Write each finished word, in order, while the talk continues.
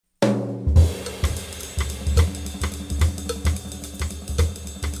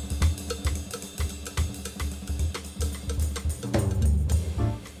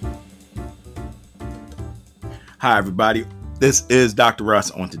Hi, everybody. This is Dr. Russ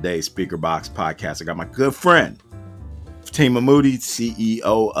on today's Speaker Box podcast. I got my good friend, Fatima Moody,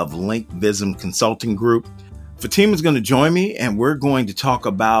 CEO of LinkVism Consulting Group. Fatima's going to join me, and we're going to talk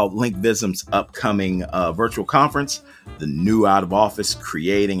about LinkVism's upcoming virtual conference, the new Out of Office,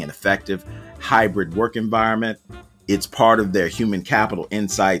 Creating an Effective Hybrid Work Environment. It's part of their Human Capital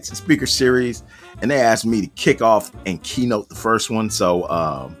Insights and Speaker Series, and they asked me to kick off and keynote the first one.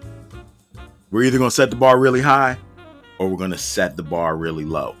 So we're either going to set the bar really high or we're going to set the bar really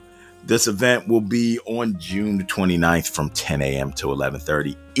low. This event will be on June the 29th from 10 a.m. to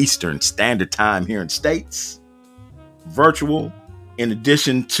 11:30 Eastern Standard Time here in States. Virtual. In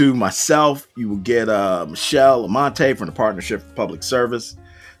addition to myself, you will get Michelle Lamonte from the Partnership for Public Service,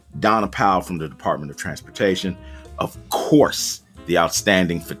 Donna Powell from the Department of Transportation, of course, the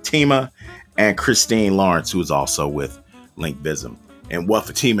outstanding Fatima, and Christine Lawrence, who is also with LinkVism. And what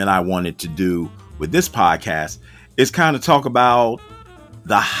Fatima and I wanted to do with this podcast is kind of talk about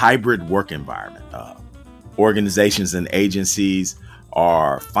the hybrid work environment. Organizations and agencies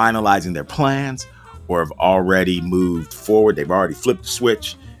are finalizing their plans or have already moved forward. They've already flipped the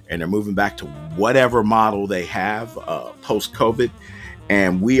switch and they're moving back to whatever model they have post-COVID.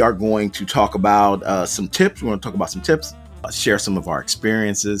 And we are going to talk about some tips. We're going to talk about some tips, share some of our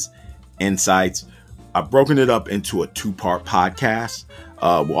experiences, insights. I've broken it up into a two-part podcast.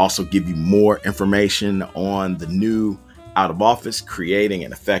 We'll also give you more information on the new Out of Office, Creating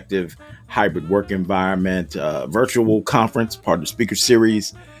an Effective Hybrid Work Environment virtual conference, part of the speaker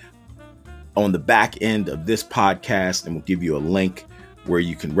series, on the back end of this podcast. And we'll give you a link where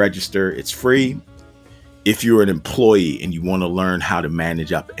you can register. It's free. If you're an employee and you want to learn how to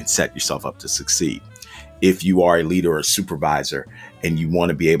manage up and set yourself up to succeed. If you are a leader or a supervisor and you want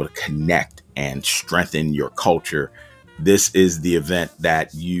to be able to connect and strengthen your culture, this is the event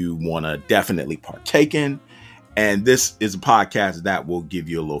that you want to definitely partake in. And this is a podcast that will give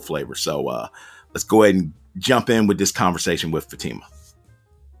you a little flavor. So let's go ahead and jump in with this conversation with Fatima.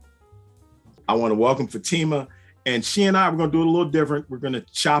 I want to welcome Fatima, and she and I are going to do it a little different. We're going to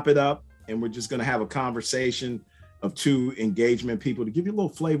chop it up and we're just going to have a conversation of two engagement people to give you a little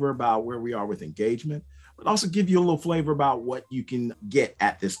flavor about where we are with engagement, but also give you a little flavor about what you can get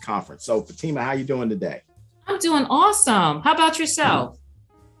at this conference. So Fatima, how you doing today? I'm doing awesome. How about yourself?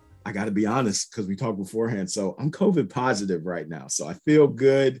 I got to be honest, because we talked beforehand. So I'm COVID positive right now. So I feel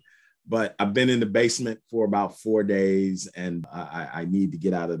good, but I've been in the basement for about 4 days and I need to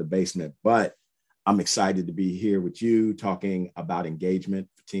get out of the basement. But I'm excited to be here with you talking about engagement.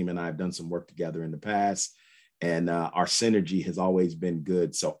 Fatima and I have done some work together in the past, and our synergy has always been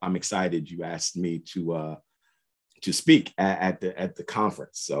good. So I'm excited you asked me to speak at the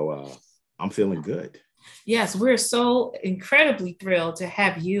conference. So I'm feeling good. Yes, we're so incredibly thrilled to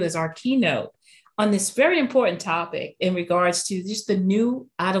have you as our keynote on this very important topic in regards to just the new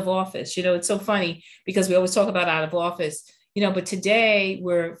Out of Office. You know, it's so funny because we always talk about out of office, you know, but today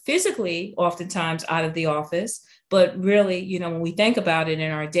we're physically oftentimes out of the office, but really, you know, when we think about it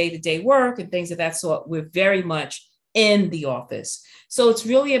in our day-to-day work and things of that sort, we're very much in the office. So it's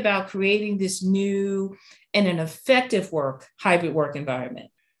really about creating this new and an effective hybrid work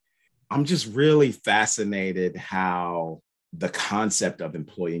environment. I'm just really fascinated how the concept of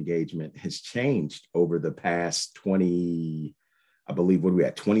employee engagement has changed over the past 20, I believe, what are we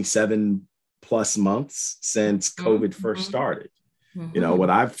at, 27 plus months since COVID first started. Mm-hmm. You know, what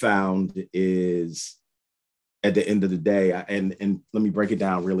I've found is at the end of the day, and let me break it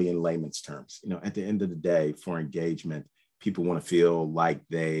down really in layman's terms, you know, at the end of the day for engagement, people want to feel like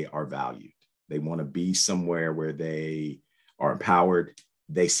they are valued. They want to be somewhere where they are empowered.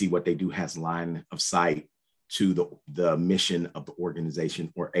 They see what they do has line of sight to the mission of the organization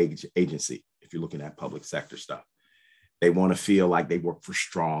or agency. If you're looking at public sector stuff, they want to feel like they work for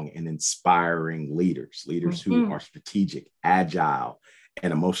strong and inspiring leaders who are strategic, agile,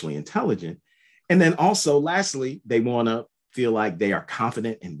 and emotionally intelligent. And then also, lastly, they want to feel like they are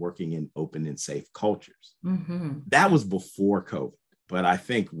confident in working in open and safe cultures. Mm-hmm. That was before COVID. But I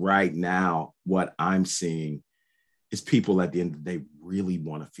think right now, what I'm seeing is people at the end of the day really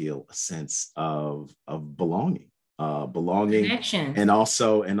want to feel a sense of belonging, connection. And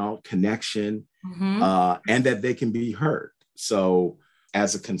also connection, and that they can be heard. So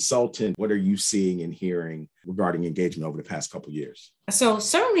as a consultant, what are you seeing and hearing regarding engagement over the past couple of years? So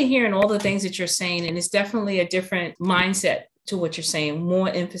certainly hearing all the things that you're saying, and it's definitely a different mindset to what you're saying, more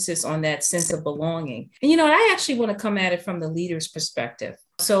emphasis on that sense of belonging. And, you know, I actually want to come at it from the leader's perspective.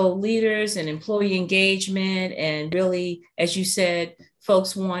 So leaders and employee engagement, and really, as you said,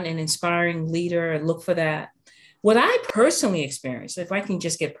 folks want an inspiring leader and look for that. What I personally experienced, if I can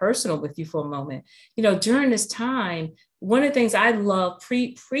just get personal with you for a moment, during this time, one of the things I loved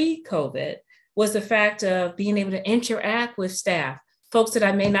pre-COVID was the fact of being able to interact with staff, folks that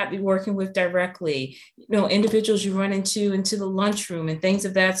I may not be working with directly, individuals you run into the lunchroom and things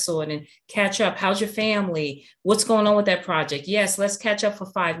of that sort, and catch up. How's your family? What's going on with that project? Yes, let's catch up for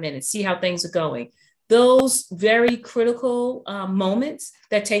 5 minutes, see how things are going. Those very critical moments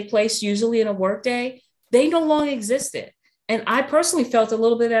that take place usually in a workday, they no longer existed. And I personally felt a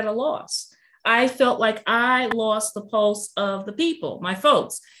little bit at a loss. I felt like I lost the pulse of the people, my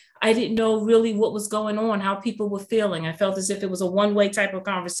folks. I didn't know really what was going on, how people were feeling. I felt as if it was a one-way type of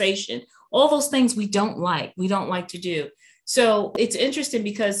conversation. All those things we don't like to do. So it's interesting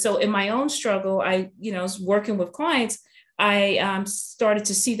because in my own struggle, I was working with clients, I started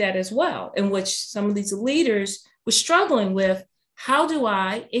to see that as well, in which some of these leaders were struggling with, how do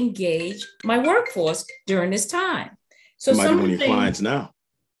I engage my workforce during this time? So might be one of your clients now.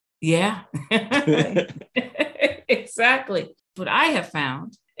 Yeah, exactly. What I have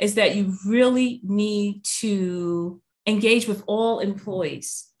found is that you really need to engage with all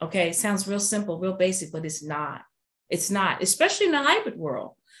employees. Okay, it sounds real simple, real basic, but it's not. It's not, especially in the hybrid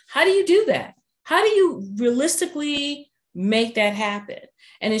world. How do you do that? How do you realistically make that happen?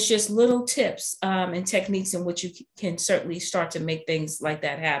 And it's just little tips and techniques in which you can certainly start to make things like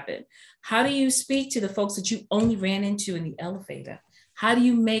that happen. How do you speak to the folks that you only ran into in the elevator? How do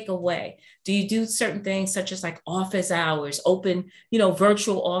you make a way? Do you do certain things such as like office hours, open,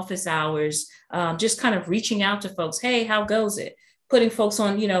 virtual office hours, just kind of reaching out to folks? Hey, how goes it? Putting folks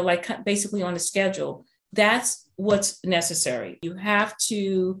on, like basically on a schedule. That's what's necessary. You have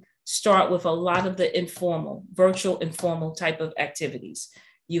to start with a lot of the virtual informal type of activities.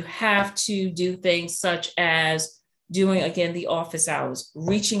 You have to do things such as doing, again, the office hours,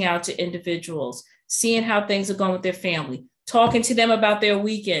 reaching out to individuals, seeing how things are going with their family, talking to them about their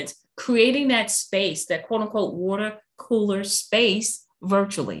weekends, creating that space, that quote unquote water cooler space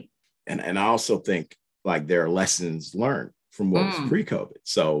virtually. And I also think like there are lessons learned from what was pre-COVID.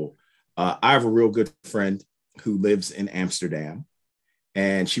 So I have a real good friend who lives in Amsterdam,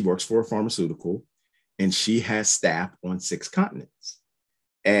 and she works for a pharmaceutical, and she has staff on 6 continents.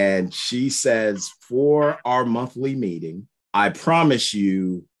 And she says, for our monthly meeting, I promise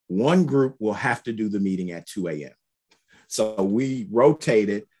you one group will have to do the meeting at 2 a.m. So we rotate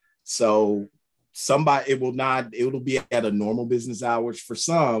it. So it'll be at a normal business hours for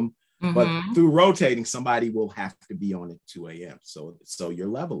some, but through rotating, somebody will have to be on at 2 a.m. So you're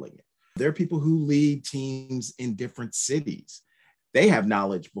leveling it. There are people who lead teams in different cities. They have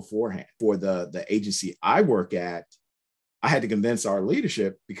knowledge beforehand. For the agency I work at, I had to convince our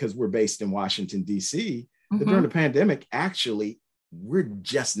leadership, because we're based in Washington, D.C., that during the pandemic, actually, we're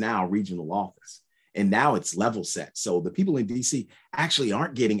just now a regional office. And now it's level set. So the people in DC actually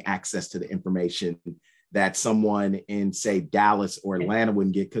aren't getting access to the information that someone in, say, Dallas or Atlanta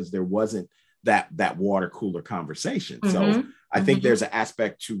wouldn't get, because there wasn't that water cooler conversation. So I think there's an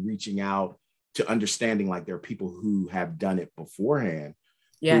aspect to reaching out, to understanding like there are people who have done it beforehand.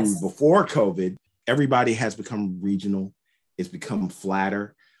 Yes. Who, before COVID, everybody has become regional. It's become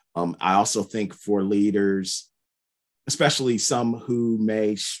flatter. I also think for leaders, especially some who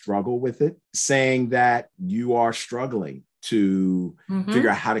may struggle with it, saying that you are struggling to figure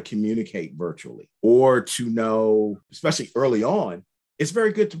out how to communicate virtually, or to know, especially early on, it's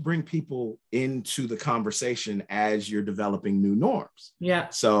very good to bring people into the conversation as you're developing new norms. Yeah.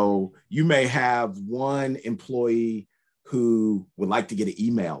 So you may have one employee who would like to get an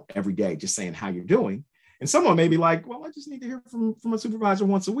email every day just saying how you're doing. And someone may be like, well, I just need to hear from a supervisor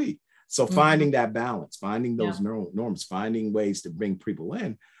once a week. So finding that balance, finding those norms, finding ways to bring people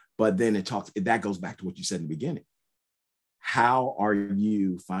in. But then that goes back to what you said in the beginning. How are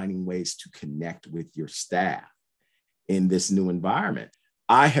you finding ways to connect with your staff in this new environment?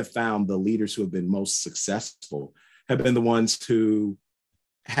 I have found the leaders who have been most successful have been the ones who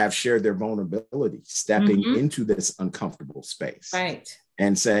have shared their vulnerability, stepping into this uncomfortable space. Right.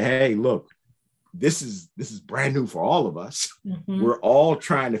 And say, hey, look, this is brand new for all of us. We're all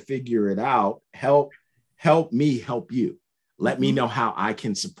trying to figure it out. Help me help you. Let me know how I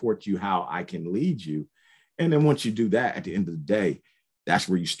can support you, how I can lead you. And then once you do that, at the end of the day, that's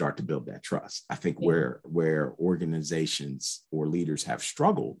where you start to build that trust. I think where organizations or leaders have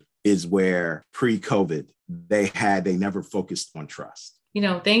struggled is where pre-COVID, they never focused on trust.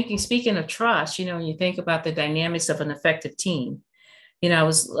 Speaking of trust, when you think about the dynamics of an effective team, I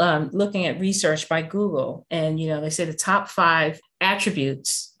was looking at research by Google, and, they say the top 5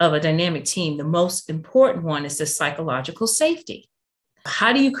 attributes of a dynamic team, the most important one is the psychological safety.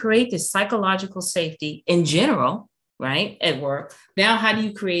 How do you create this psychological safety in general, right, at work? Now, how do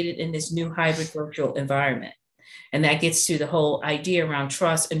you create it in this new hybrid virtual environment? And that gets to the whole idea around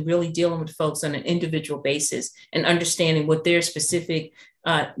trust and really dealing with folks on an individual basis and understanding what their specific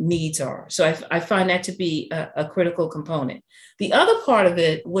needs are. So I find that to be a critical component. The other part of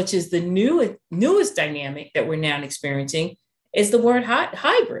it, which is the newest dynamic that we're now experiencing, is the word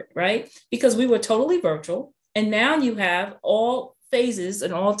hybrid, right? Because we were totally virtual, and now you have all phases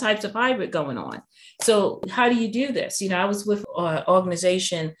and all types of hybrid going on. So how do you do this? I was with an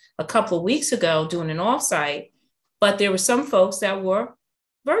organization a couple of weeks ago doing an offsite, but there were some folks that were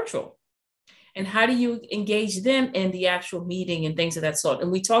virtual. And how do you engage them in the actual meeting and things of that sort?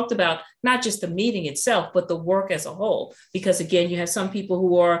 And we talked about not just the meeting itself, but the work as a whole. Because again, you have some people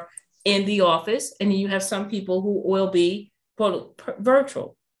who are in the office and you have some people who will be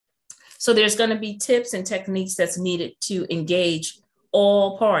virtual. So there's going to be tips and techniques that's needed to engage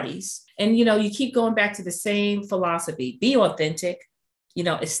all parties. And, you keep going back to the same philosophy: be authentic,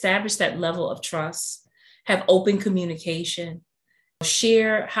 establish that level of trust, have open communication,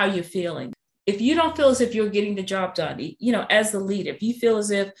 share how you're feeling. If you don't feel as if you're getting the job done, as the leader, if you feel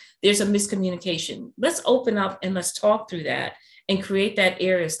as if there's a miscommunication, let's open up and let's talk through that and create that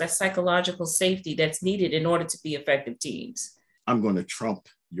areas, that psychological safety that's needed in order to be effective teams. I'm going to trump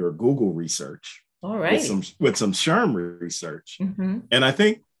your Google research. All right. With some SHRM research. Mm-hmm. And I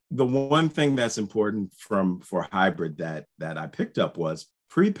think the one thing that's important for hybrid that I picked up was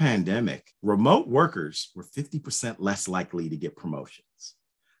pre-pandemic, remote workers were 50% less likely to get promotions.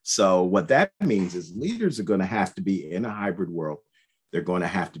 So what that means is leaders are going to have to be in a hybrid world. They're going to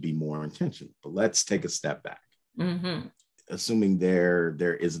have to be more intentional. But let's take a step back. Mm-hmm. Assuming there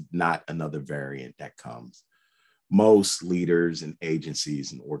is not another variant that comes. Most leaders and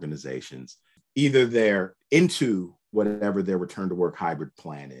agencies and organizations, either they're into whatever their return to work hybrid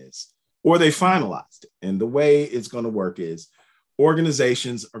plan is, or they finalized it. And the way it's going to work is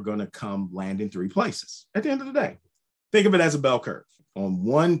organizations are going to land in three places at the end of the day. Think of it as a bell curve. On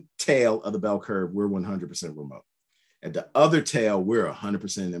one tail of the bell curve, we're 100% remote. At the other tail, we're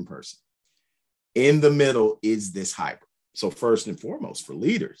 100% in person. In the middle is this hybrid. So first and foremost, for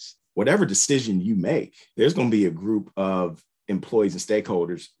leaders, whatever decision you make, there's going to be a group of employees and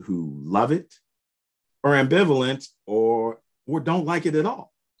stakeholders who love it or ambivalent or don't like it at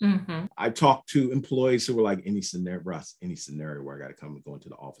all. Mm-hmm. I talked to employees who were like, any scenario where I got to come and go into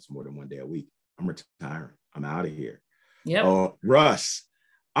the office more than one day a week, I'm retiring. I'm out of here. Yeah. Russ,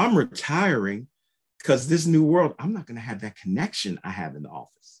 I'm retiring because this new world, I'm not going to have that connection I have in the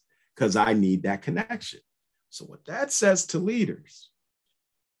office because I need that connection. So what that says to leaders,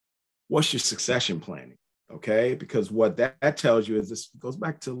 what's your succession planning? Okay. Because what that tells you is this goes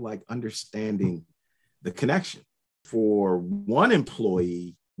back to like understanding the connection. For one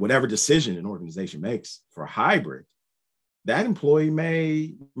employee, whatever decision an organization makes for hybrid, that employee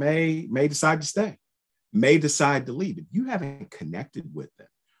may decide to stay, may decide to leave. If you haven't connected with them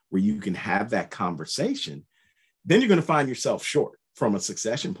where you can have that conversation, then you're going to find yourself short from a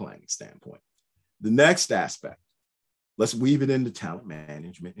succession planning standpoint. The next aspect, let's weave it into talent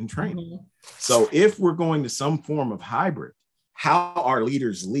management and training. Mm-hmm. So if we're going to some form of hybrid, how our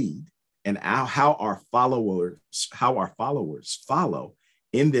leaders lead and how our followers follow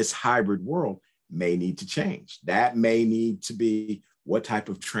in this hybrid world may need to change. That may need to be, what type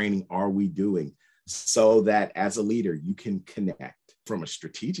of training are we doing so that as a leader, you can connect from a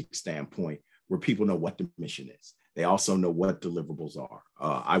strategic standpoint where people know what the mission is. They also know what deliverables are.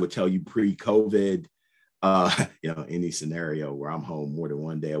 I would tell you pre-COVID, any scenario where I'm home more than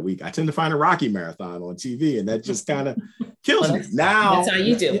one day a week, I tend to find a Rocky marathon on TV, and that just kind of kills me. Now that's how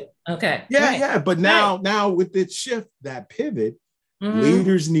you do it. Okay. Yeah, right. Yeah. But now with this shift, that pivot,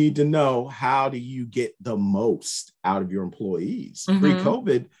 leaders need to know, how do you get the most out of your employees? Mm-hmm.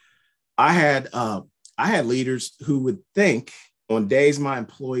 Pre-COVID, I had leaders who would think on days my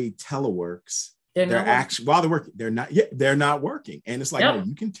employee teleworks, they're not working. And it's like, no,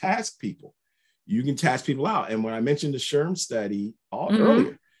 you can task people. You can task people out. And when I mentioned the SHRM study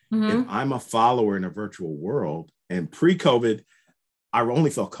earlier, if I'm a follower in a virtual world, and pre-COVID, I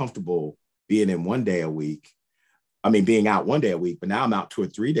only felt comfortable being out 1 day a week, but now I'm out 2 or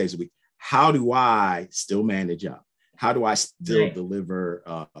 3 days a week. How do I still manage up? How do I still deliver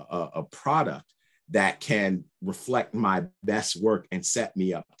a product that can reflect my best work and set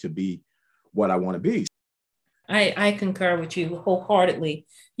me up to be what I want to be? I concur with you wholeheartedly.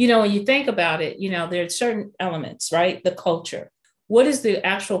 When you think about it, there are certain elements, right? The culture. What is the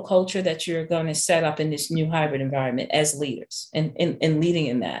actual culture that you're going to set up in this new hybrid environment as leaders and leading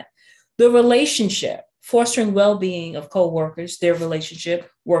in that? The relationship fostering well-being of co-workers, their relationship,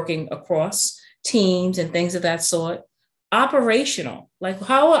 working across teams and things of that sort. Operational, like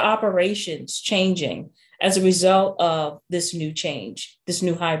how are operations changing as a result of this new change, this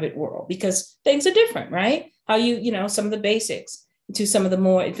new hybrid world? Because things are different, right? How some of the basics to some of the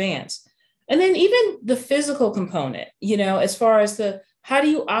more advanced. And then even the physical component, as far as how do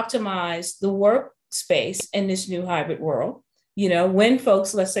you optimize the workspace in this new hybrid world? When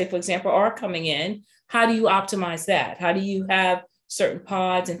folks, let's say, for example, are coming in, how do you optimize that? How do you have certain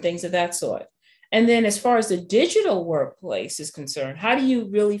pods and things of that sort? And then as far as the digital workplace is concerned, how do you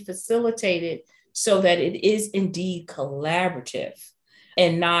really facilitate it so that it is indeed collaborative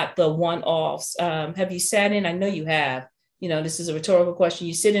and not the one-offs? Have you sat in? I know you have. This is a rhetorical question.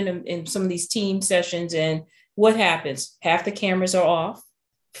 You sit in some of these team sessions, and what happens? Half the cameras are off.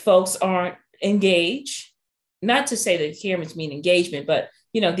 Folks aren't engaged. Not to say that cameras mean engagement, but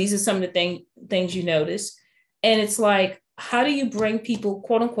these are some of the things you notice. And it's like, how do you bring people,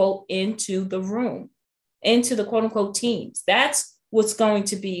 quote unquote, into the room, into the quote unquote teams? That's what's going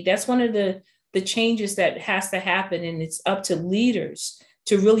to be. That's one of the changes that has to happen. And it's up to leaders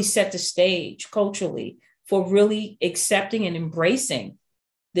to really set the stage culturally for really accepting and embracing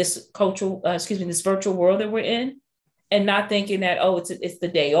this this virtual world that we're in, and not thinking that, it's the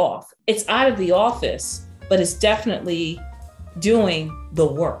day off. It's out of the office, but it's definitely doing the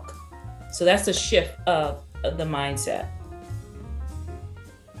work. So that's a shift of the mindset.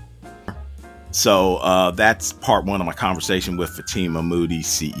 So that's part one of my conversation with Fatima Moody,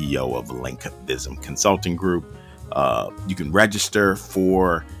 CEO of LinkVism Consulting Group. You can register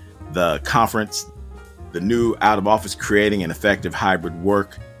for the conference, the new Out of Office Creating an Effective Hybrid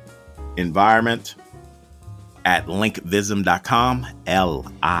Work Environment, at linkvism.com,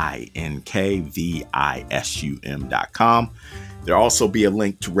 linkvisum.com. There'll also be a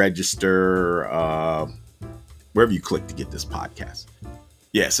link to register wherever you click to get this podcast.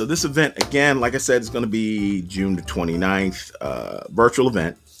 Yeah, so this event, again, like I said, is going to be June the 29th, virtual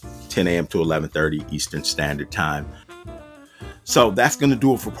event, 10 a.m. to 11:30 Eastern Standard Time. So that's going to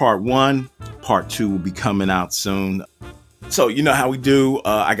do it for part one. Part two will be coming out soon. So you know how we do.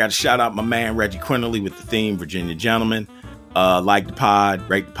 I got to shout out my man, Reggie Quinterly, with the theme, Virginia Gentleman. Like the pod,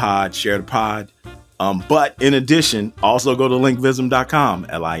 rate the pod, share the pod. But in addition, also go to linkvisum.com,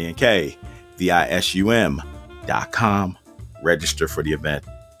 linkvisum.com. Register for the event.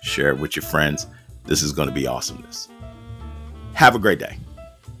 Share it with your friends. This is going to be awesomeness. Have a great day.